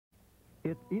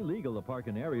It's illegal to park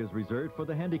in areas reserved for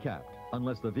the handicapped,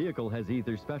 unless the vehicle has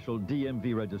either special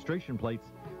DMV registration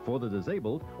plates for the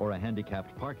disabled or a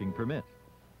handicapped parking permit.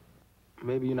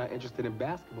 Maybe you're not interested in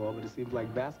basketball, but it seems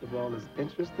like basketball is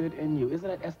interested in you. Isn't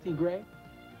that S.T. Gray?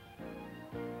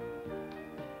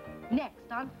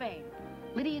 Next, on Fame,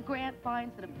 Lydia Grant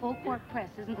finds that a full-court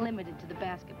press isn't limited to the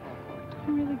basketball court.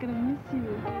 I'm really gonna miss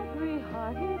you. Every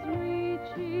heart is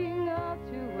reaching out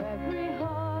to every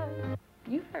heart.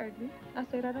 You heard me. I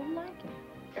said I don't like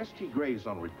it. S.T. Gray's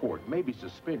on report. Maybe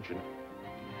suspension.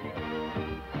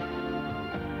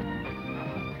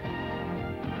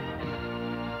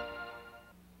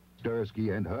 Starsky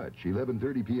and Hutch,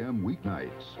 11:30 p.m.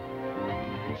 weeknights.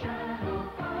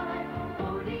 Channel 5,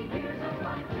 40 years of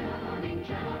life tuning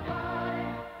Channel 5.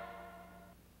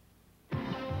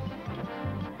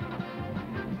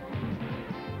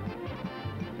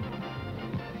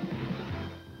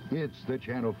 It's the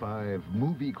Channel 5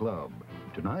 Movie Club.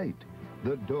 Tonight,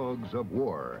 The Dogs of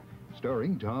War,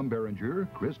 starring Tom Berenger,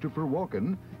 Christopher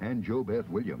Walken, and JoBeth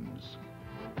Williams.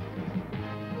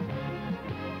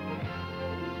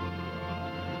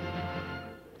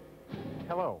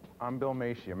 Hello, I'm Bill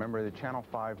Macy, a member of the Channel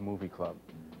 5 Movie Club.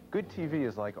 Good TV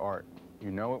is like art.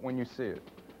 You know it when you see it.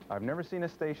 I've never seen a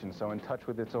station so in touch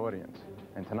with its audience,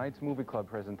 and tonight's Movie Club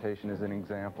presentation is an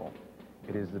example.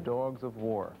 It is The Dogs of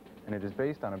War, and it is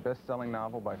based on a best-selling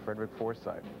novel by Frederick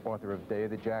Forsyth, author of Day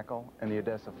of the Jackal and The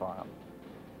Odessa File.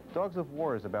 Dogs of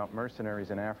War is about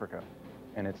mercenaries in Africa,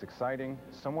 and it's exciting,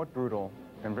 somewhat brutal,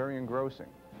 and very engrossing.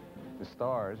 The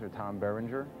stars are Tom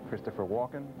Berenger, Christopher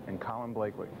Walken, and Colin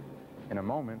Blakely. In a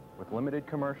moment, with limited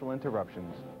commercial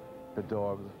interruptions, The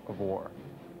Dogs of War.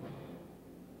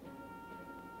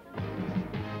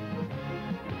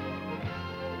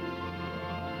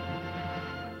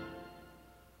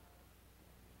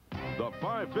 The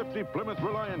 550 Plymouth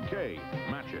Reliant K.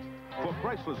 Match it. For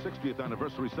Chrysler's 60th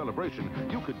anniversary celebration,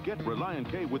 you could get Reliant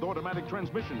K with automatic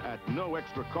transmission at no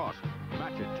extra cost.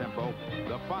 Match it, Tempo.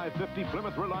 The 550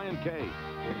 Plymouth Reliant K.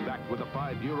 Backed with a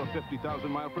 5-year or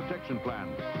 50,000-mile protection plan.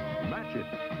 Match it.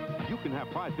 You can have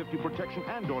 550 protection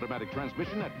and automatic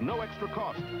transmission at no extra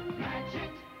cost. Match it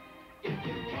if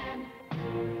you can.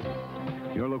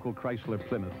 Your local Chrysler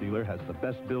Plymouth dealer has the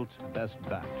best built, best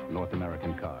backed North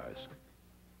American cars.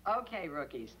 Okay,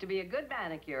 rookies, to be a good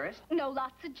manicurist... No,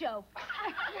 lots of jokes.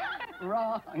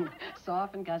 Wrong.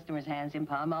 Soften customers' hands in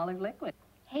Palmolive liquid.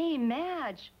 Hey,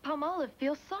 Madge, Palmolive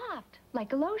feels soft,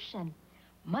 like a lotion.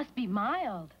 Must be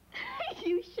mild.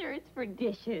 You sure it's for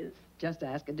dishes? Just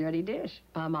ask a dirty dish.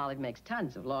 Palmolive makes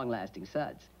tons of long-lasting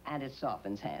suds, and it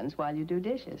softens hands while you do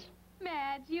dishes.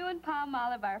 Madge, you and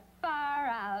Palmolive are far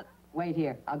out. Wait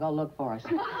here, I'll go look for us.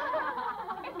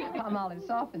 Palmolive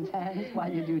softens hands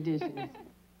while you do dishes.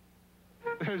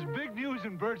 There's big news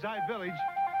in Bird's Eye Village.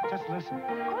 Just listen.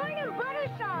 Corn and butter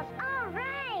sauce, all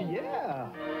right. Yeah.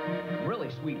 Really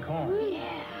sweet corn.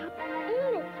 Yeah.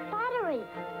 It's buttery.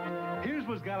 Here's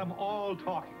what's got them all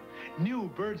talking.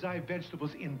 New Bird's Eye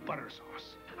vegetables in butter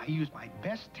sauce. I use my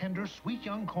best tender, sweet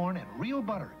young corn and real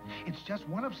butter. It's just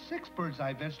one of 6 Bird's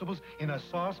Eye vegetables in a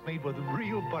sauce made with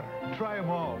real butter. Try them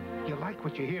all. You like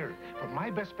what you hear. From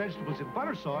my best vegetables in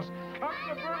butter sauce, come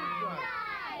to Bird's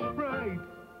Eye. Right.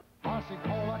 RC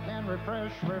Cola can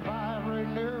refresh, revive,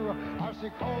 renew.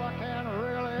 RC Cola can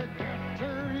really get to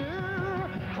you.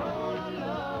 Cola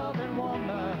loving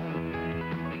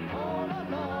woman, cola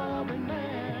loving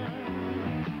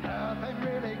man. Nothing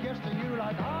really gets to you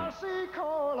like RC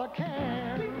Cola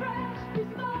can. Refresh,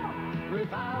 restore,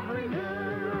 revive,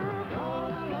 renew.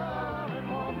 Cola loving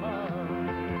woman,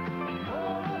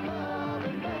 cola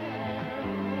loving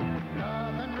man.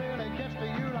 Nothing really gets to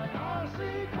you like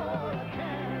RC Cola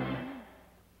can.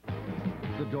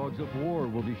 The Dogs of War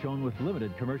will be shown with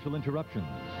limited commercial interruptions.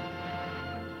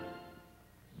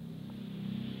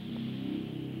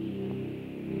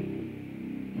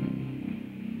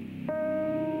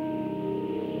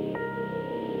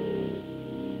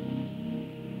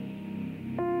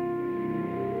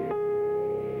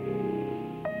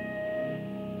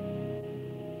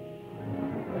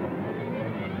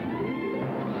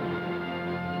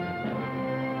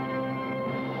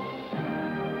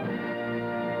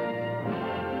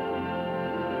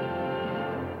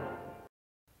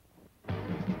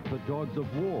 Dogs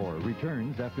of War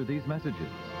returns after these messages.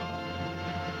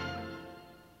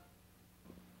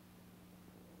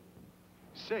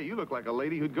 Say, you look like a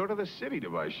lady who'd go to the city to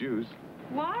buy shoes.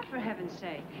 Why, for heaven's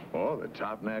sake? Oh, the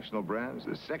top national brands,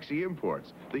 the sexy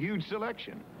imports, the huge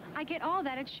selection. I get all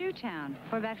that at Shoe Town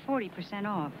for about 40%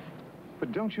 off.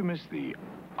 But don't you miss the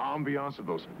ambiance of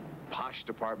those posh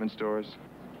department stores?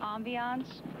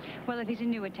 Ambiance? Well, if he's a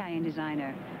new Italian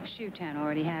designer, Shoetown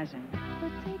already has him.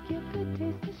 But take your good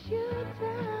taste to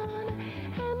Shoetown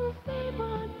and save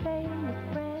on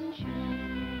famous brand shoes.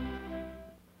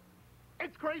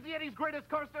 It's Crazy Eddie's greatest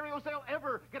car stereo sale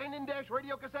ever. Get an in-dash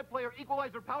radio cassette player,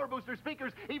 equalizer, power booster,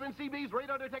 speakers, even CBs,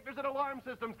 radar detectors, and alarm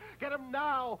systems. Get them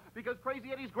now, because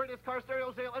Crazy Eddie's greatest car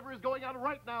stereo sale ever is going on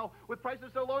right now. With prices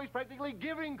so low, he's practically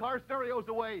giving car stereos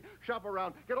away. Shop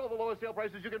around, get all the lowest sale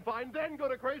prices you can find, then go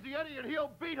to Crazy Eddie and he'll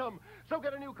beat them. So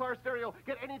get a new car stereo.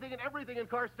 Get anything and everything in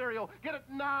car stereo. Get it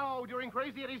now during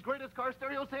Crazy Eddie's greatest car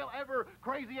stereo sale ever.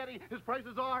 Crazy Eddie, his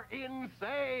prices are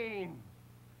insane.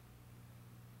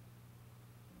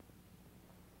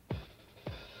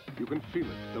 You can feel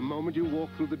it the moment you walk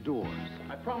through the doors.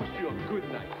 I promised you a good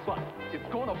night, but it's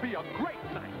gonna be a great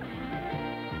night.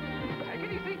 Take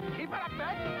it easy. Keep it up,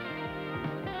 man.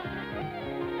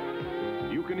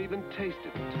 You can even taste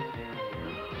it.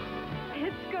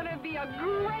 It's gonna be a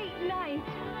great night.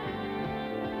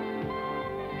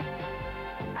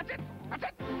 That's it. That's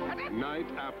it. That's it.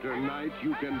 Night after night,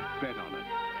 you can bet on it.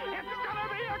 It's gonna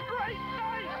be a great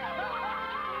night.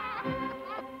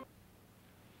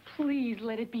 Please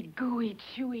let it be gooey,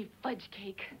 chewy fudge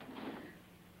cake.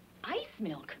 Ice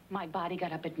milk. My body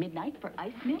got up at midnight for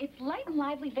ice milk. It's light and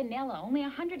lively vanilla, only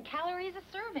 100 calories a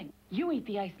serving. You eat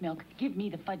the ice milk. Give me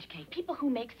the fudge cake. People who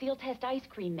make seal test ice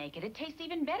cream make it. It tastes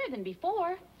even better than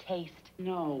before. Taste.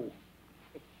 No.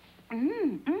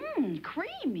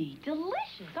 Creamy.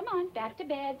 Delicious. Come on, back to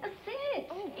bed. Sit.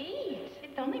 Oh, eat.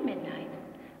 It's only midnight.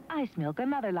 Ice milk,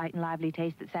 another light and lively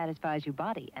taste that satisfies your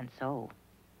body and soul.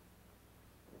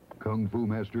 Kung Fu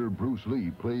Master Bruce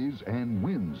Lee plays and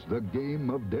wins the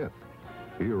game of death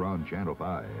here on Channel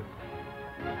 5.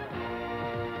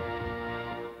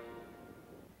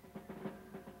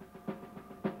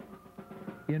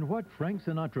 In what Frank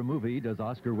Sinatra movie does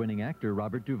Oscar-winning actor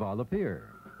Robert Duvall appear?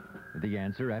 The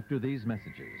answer after these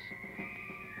messages.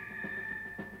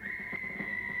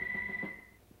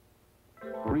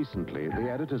 Recently, the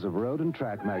editors of Road and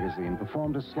Track magazine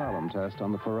performed a slalom test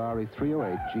on the Ferrari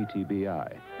 308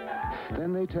 GTBI.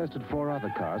 Then they tested 4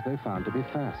 other cars they found to be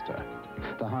faster.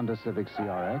 The Honda Civic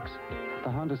CRX, the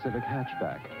Honda Civic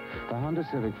Hatchback, the Honda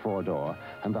Civic 4-door,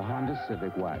 and the Honda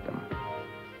Civic Wagon.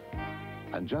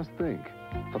 And just think,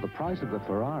 for the price of the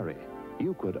Ferrari,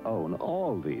 you could own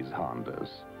all these Hondas,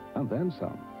 and then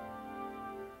some.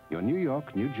 Your New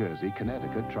York, New Jersey,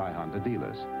 Connecticut Tri-Honda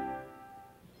dealers.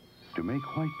 To make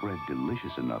white bread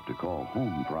delicious enough to call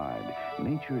home pride,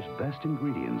 nature's best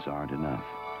ingredients aren't enough.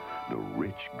 The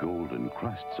rich golden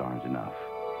crusts aren't enough.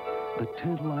 The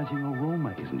tantalizing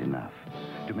aroma isn't enough.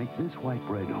 To make this white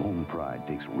bread home pride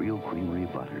takes real creamery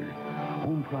butter.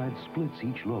 Home pride splits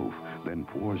each loaf, then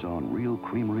pours on real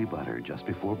creamery butter just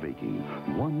before baking.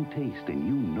 One taste and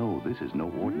you know this is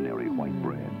no ordinary white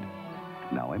bread.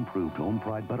 Now improved home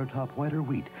pride butter top whiter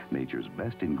wheat, nature's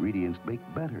best ingredients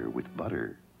baked better with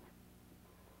butter.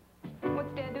 What's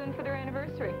Dad doing for their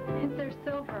anniversary? It's their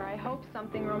silver. I hope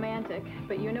something romantic.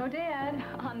 But you know Dad.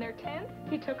 On their 10th,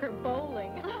 he took her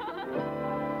bowling.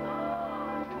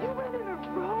 You went in a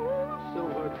row?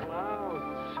 Silver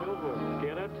clouds, silver,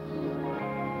 get it?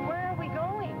 Where are we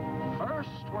going? First,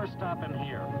 we're stopping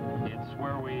here. It's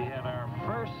where we had our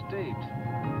first date.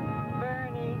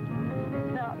 Bernie,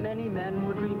 not many men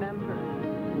would remember.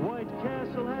 White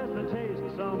Castle has the taste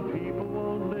some people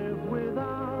won't live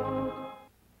without.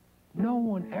 No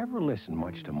one ever listened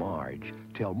much to Marge,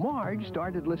 till Marge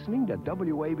started listening to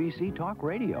WABC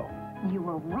Talkradio. You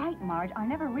were right, Marge. I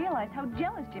never realized how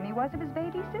jealous Jimmy was of his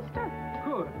baby sister.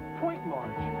 Good point,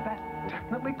 Marge. That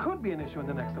definitely could be an issue in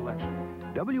the next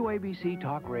election. WABC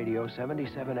Talkradio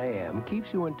 77 AM keeps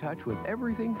you in touch with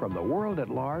everything from the world at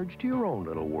large to your own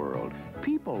little world.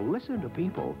 People listen to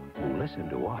people who listen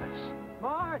to us.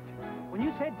 Marge, when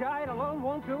you said diet alone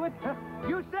won't do it,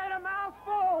 you said a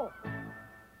mouthful!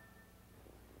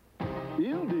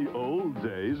 In the old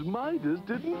days, Midas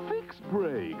didn't fix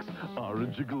brakes.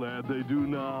 Aren't you glad they do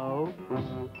now?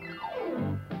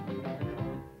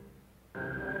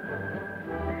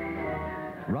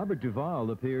 Robert Duvall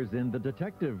appears in The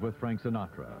Detective with Frank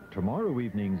Sinatra, tomorrow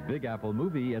evening's Big Apple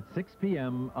movie at 6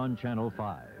 p.m. on Channel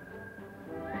 5.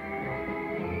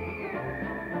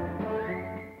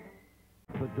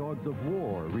 The Dogs of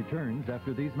War returns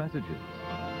after these messages.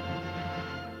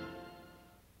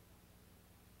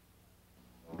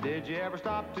 Did Did you ever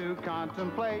stop to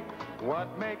contemplate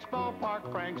what makes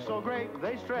ballpark franks so great?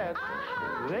 They stretch,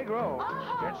 they grow.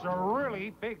 It's a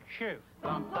really big shoe.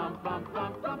 Thump, thump, thump,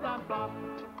 thump, thump, thump, thump.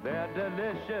 They're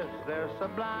delicious, they're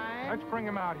sublime. Let's bring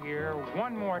them out here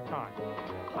one more time.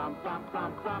 Thump, thump,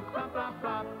 thump, thump, thump, thump,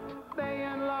 thump. They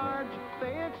enlarge,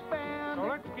 they expand. So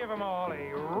let's give them all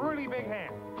a really big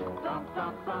hand. Thump,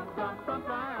 thump, thump, thump, thump,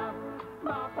 thump.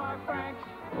 Ballpark franks,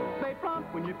 they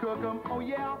plump when you cook them, oh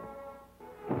yeah.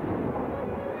 A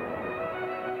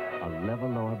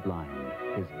Levolor blind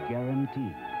is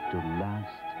guaranteed to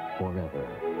last forever.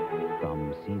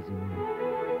 From season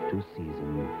to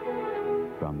season,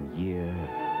 from year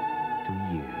to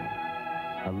year.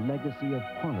 A legacy of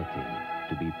quality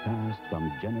to be passed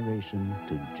from generation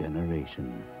to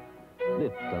generation.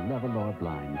 Lift a Levolor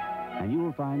blind, and you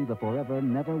will find the forever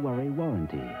never worry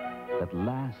warranty that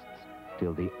lasts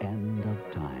till the end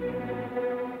of time.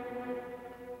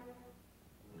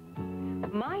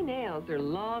 My nails are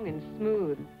long and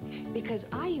smooth because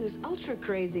I use Ultra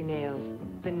Crazy Nails,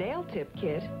 the nail tip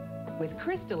kit with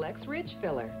Krystal X Ridge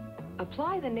Filler.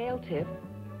 Apply the nail tip,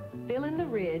 fill in the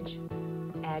ridge,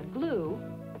 add glue,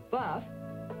 buff,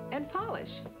 and polish.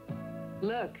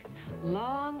 Look,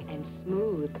 long and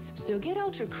smooth. So get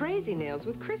Ultra Crazy Nails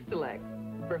with Krystal X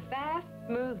for fast,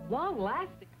 smooth,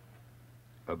 long-lasting.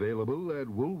 Available at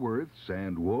Woolworths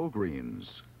and Walgreens.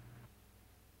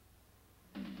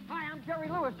 Hi, I'm Jerry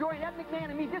Lewis. Join Ed McMahon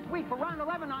and me this week for round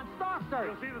 11 on Star Search.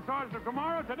 You'll see the Sergeant of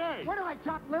Tomorrow today. Where do I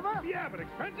chop liver? Yeah, but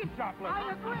expensive chop liver.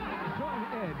 I agree. Join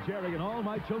Ed, Jerry, and all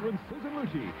my children, Susan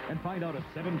Lucci, and find out if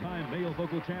 7-time male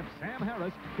vocal champ Sam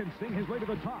Harris can sing his way to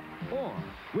the top. Or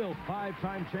will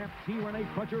 5-time champ T. Renee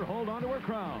Crutcher hold on to her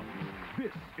crown?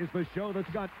 This is the show that's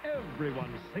got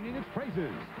everyone singing its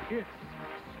praises. It's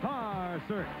Star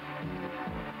Search.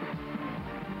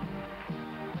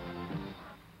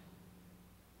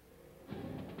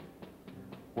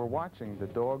 We're watching The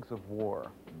Dogs of War.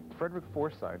 Frederick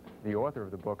Forsyth, the author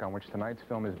of the book on which tonight's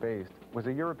film is based, was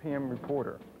a European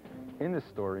reporter. In this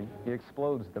story, he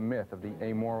explodes the myth of the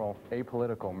amoral,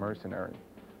 apolitical mercenary.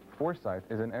 Forsyth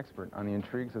is an expert on the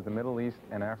intrigues of the Middle East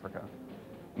and Africa.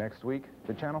 Next week,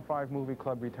 the Channel 5 Movie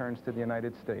Club returns to the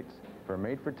United States for a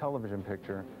made-for-television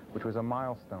picture which was a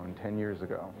milestone 10 years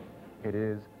ago. It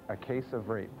is A Case of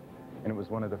Rape, and it was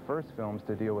one of the first films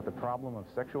to deal with the problem of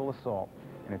sexual assault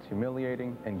and its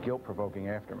humiliating and guilt-provoking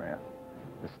aftermath.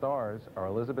 The stars are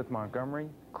Elizabeth Montgomery,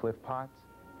 Cliff Potts,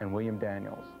 and William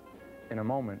Daniels. In a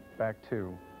moment, back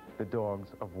to The Dogs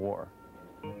of War.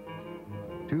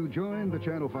 To join the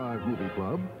Channel 5 Movie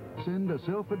Club, send a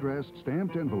self-addressed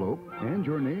stamped envelope and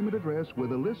your name and address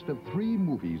with a list of 3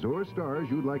 movies or stars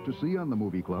you'd like to see on the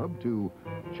Movie Club to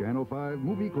Channel 5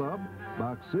 Movie Club,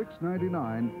 Box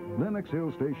 699, Lenox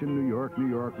Hill Station, New York, New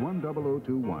York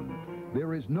 10021.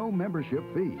 There is no membership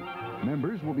fee.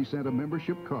 Members will be sent a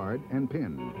membership card and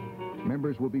pin.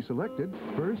 Members will be selected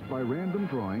first by random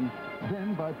drawing,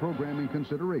 then by programming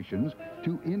considerations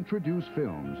to introduce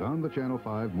films on the Channel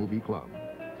 5 Movie Club.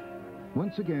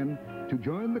 Once again, to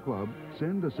join the club,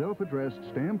 send a self-addressed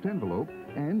stamped envelope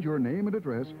and your name and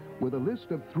address with a list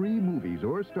of 3 movies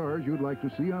or stars you'd like to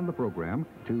see on the program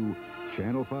to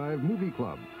Channel 5 Movie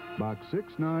Club, Box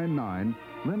 699,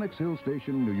 Lenox Hill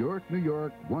Station, New York, New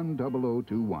York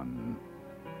 10021.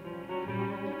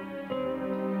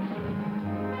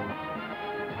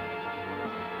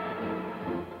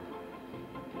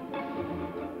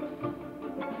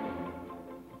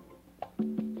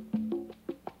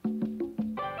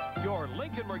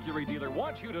 Mercury dealer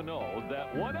wants you to know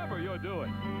that whatever you're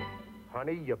doing...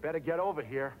 Honey, you better get over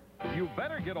here. You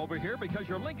better get over here because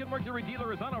your Lincoln Mercury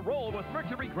dealer is on a roll with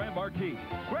Mercury Grand Marquis.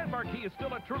 Grand Marquis is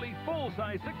still a truly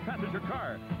full-size 6-passenger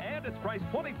car, and it's priced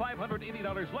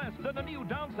 $2,580 less than the new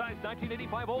downsized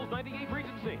 1985 Olds 98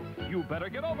 Regency. You better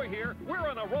get over here. We're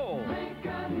on a roll.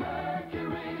 Lincoln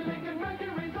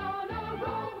Mercury's on a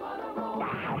roll, on a roll.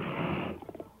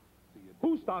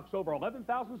 Who stocks over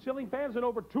 11,000 ceiling fans in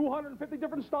over 250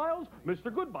 different styles?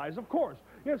 Mr. Goodbuys, of course.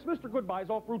 Yes, Mr. Goodbuys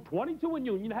off Route 22 in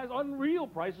Union has unreal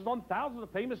prices on thousands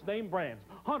of famous name brands.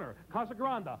 Hunter, Casa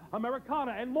Grande,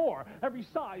 Americana, and more. Every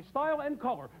size, style, and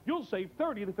color. You'll save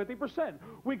 30 to 50%.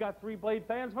 We got 3-blade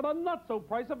fans for the not-so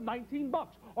price of $19.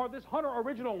 Or this Hunter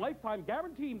Original Lifetime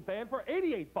Guaranteed fan for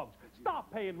 $88.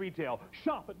 Stop paying retail.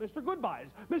 Shop at Mr.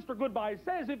 Goodbuys. Mr. Goodbuys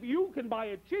says if you can buy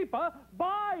it cheaper,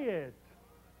 buy it.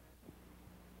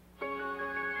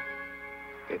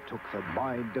 It took the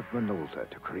mind of Minolta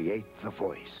to create the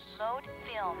voice. Load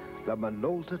film. The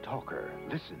Minolta Talker.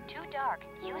 Listen. Too dark.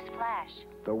 Use flash.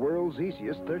 The world's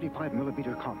easiest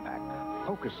 35mm compact.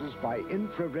 Focuses by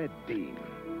infrared beam.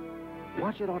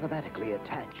 Watch it automatically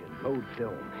attach and load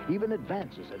film, even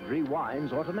advances and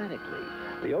rewinds automatically.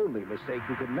 The only mistake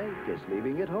you can make is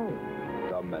leaving it home.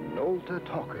 The Minolta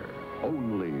Talker.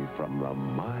 Only from the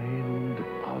mind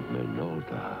of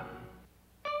Minolta.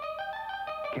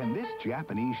 Can this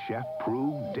Japanese chef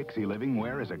prove Dixie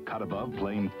Livingware is a cut above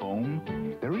plain foam?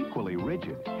 They're equally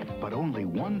rigid, but only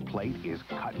one plate is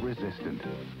cut resistant.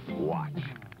 Watch.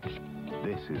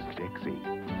 This is Dixie.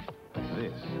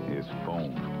 This is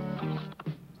foam.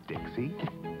 Dixie?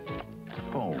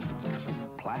 Foam.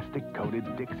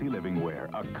 Plastic-coated Dixie Livingware,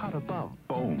 a cut above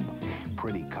foam.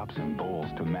 Pretty cups and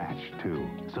bowls to match, too.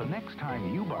 So next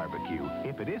time you barbecue,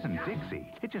 if it isn't Dixie,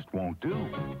 it just won't do.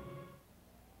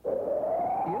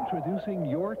 Introducing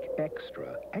York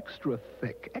Extra. Extra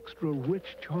thick, extra rich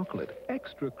chocolate,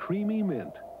 extra creamy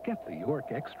mint. Get the York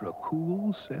Extra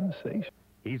cool sensation.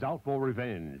 He's out for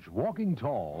revenge. Walking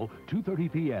Tall, 2:30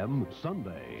 p.m.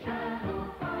 Sunday. Channel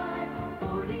 5,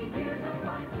 40 years of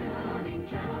fine tuning,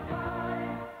 Channel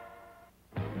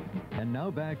 5. And now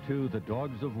back to the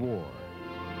Dogs of War.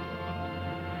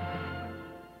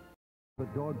 The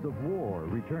Dogs of War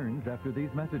returns after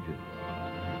these messages.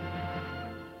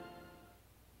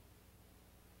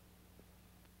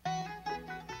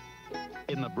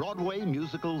 In the Broadway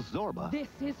musical Zorba. This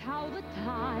is how the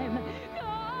time goes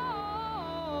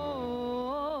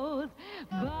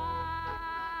by.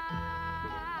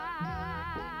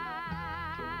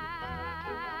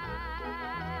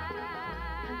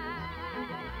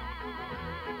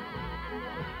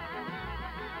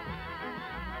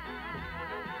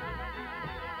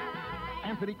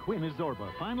 Anthony Quinn is Zorba.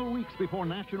 Final weeks before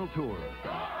national tour.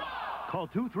 Call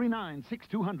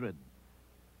 239-6200.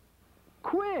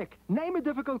 Quick! Name a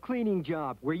difficult cleaning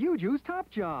job where you'd use Top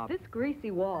Job. This greasy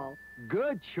wall.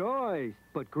 Good choice.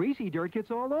 But greasy dirt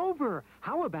gets all over.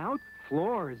 How about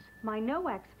floors? My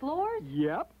no-wax floors?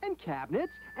 Yep, and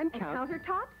cabinets, and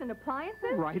countertops and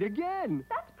appliances? Right again.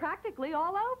 That's practically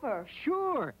all over.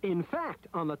 Sure. In fact,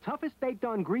 on the toughest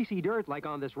baked-on greasy dirt, like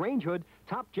on this range hood,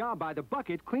 Top Job by the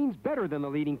bucket cleans better than the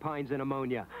leading pines in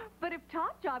ammonia. But if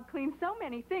Top Job cleans so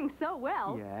many things so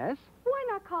well... Yes? Why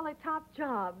not call it Top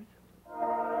Jobs?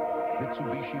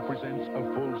 Mitsubishi presents a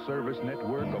full-service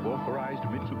network of authorized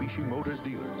Mitsubishi Motors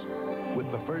dealers with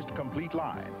the first complete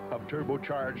line of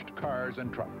turbocharged cars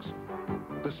and trucks.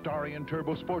 The Starion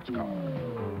Turbo Sports Car,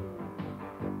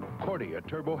 Cordia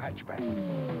Turbo Hatchback,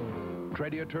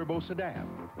 Tredia Turbo Sedan,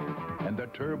 and the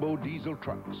Turbo Diesel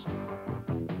Trucks.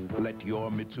 Let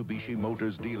your Mitsubishi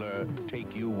Motors dealer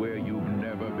take you where you've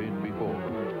never been before.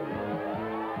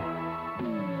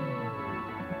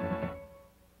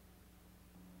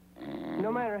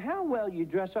 No matter how well you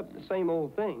dress up the same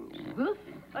old things, le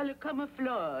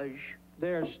camouflage.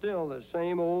 they're still the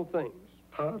same old things.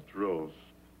 Pot roast.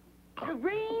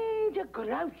 Range de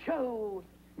Groucho.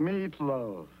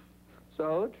 Meatloaf.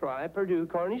 So try Purdue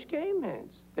Cornish game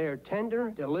hens. They're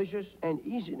tender, delicious, and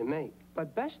easy to make.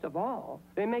 But best of all,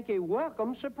 they make a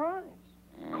welcome surprise.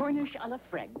 Cornish a la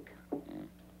Frank.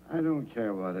 I don't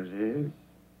care what it is.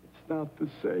 It's not the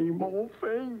same old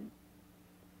thing.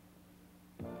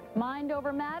 Mind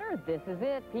over matter, this is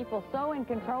it. People so in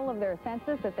control of their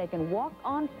senses that they can walk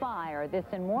on fire. This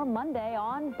and more Monday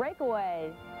on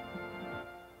Breakaways.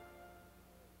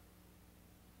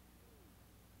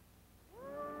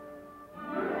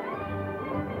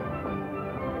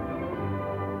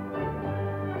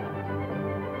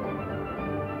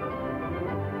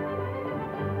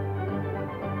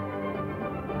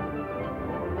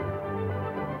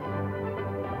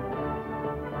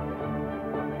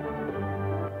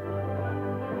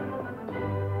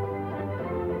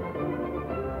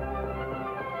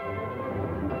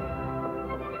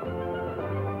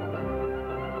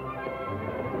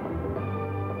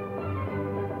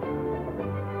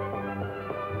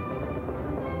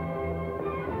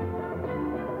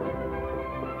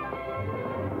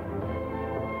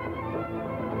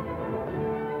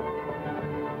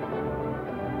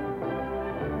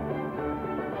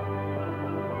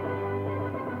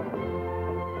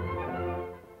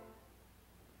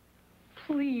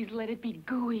 Please let it be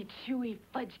gooey, chewy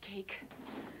fudge cake.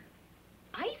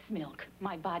 Ice milk.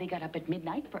 My body got up at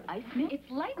midnight for ice milk. It's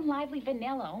light and lively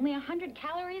vanilla, only 100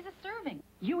 calories a serving.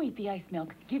 You eat the ice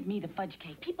milk. Give me the fudge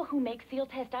cake. People who make seal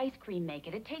test ice cream make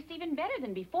it. It tastes even better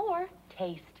than before.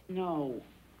 Taste. No.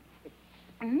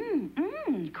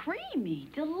 Creamy.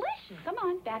 Delicious. Come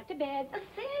on, back to bed.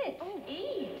 Sit. Oh,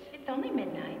 eat. It's only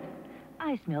midnight.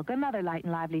 Ice milk, another light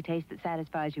and lively taste that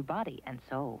satisfies your body and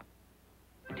soul.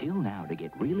 Till now, to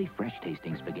get really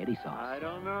fresh-tasting spaghetti sauce, I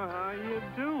don't know how you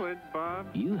do it, Bob.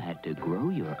 you had to grow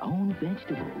your own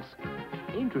vegetables.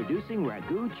 Introducing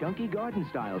Ragu Chunky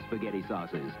Garden-style spaghetti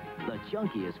sauces. The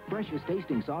chunkiest,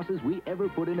 freshest-tasting sauces we ever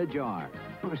put in a jar.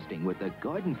 Bursting with the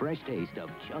garden-fresh taste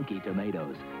of chunky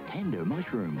tomatoes, tender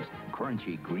mushrooms,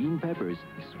 crunchy green peppers,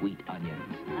 sweet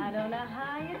onions. I don't know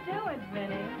how you do it,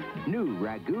 Vinny. New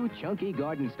Ragu Chunky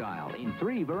Garden Style in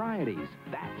 3 varieties.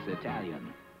 That's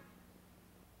Italian.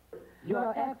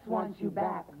 Your ex wants you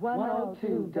back.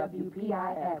 102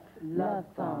 WPIX. Love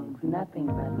songs, nothing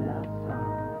but love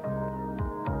songs.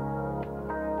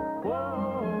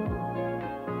 Whoa,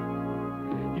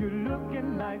 you're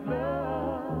looking like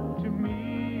love to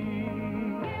me.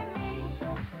 Give me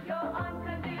your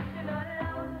unconditional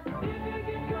love. If you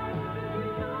can come to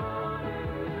New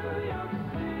York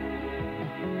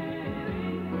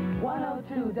City.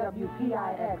 102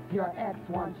 WPIX. Your ex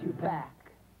wants you back.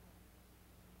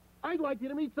 I'd like you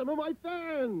to meet some of my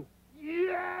fans.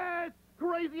 Yes!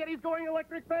 Crazy Eddie's going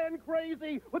electric fan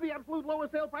crazy with the absolute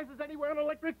lowest sale prices anywhere on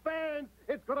electric fans.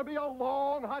 It's going to be a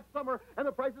long, hot summer, and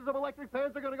the prices of electric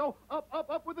fans are going to go up, up,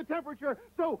 up with the temperature.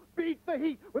 So beat the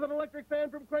heat with an electric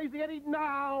fan from Crazy Eddie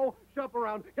now. Shop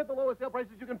around, get the lowest sale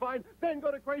prices you can find, then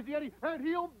go to Crazy Eddie, and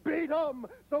he'll beat them.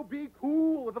 So be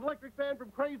cool with an electric fan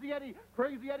from Crazy Eddie.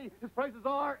 Crazy Eddie, his prices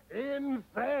are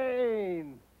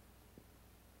insane.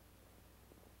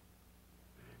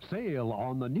 Sail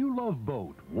on the new Love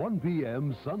Boat, 1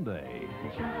 p.m. Sunday.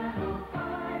 Channel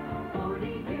 5, 40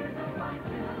 years of fine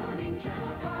tuning,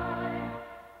 Channel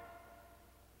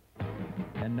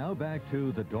 5. And now back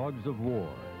to the Dogs of War.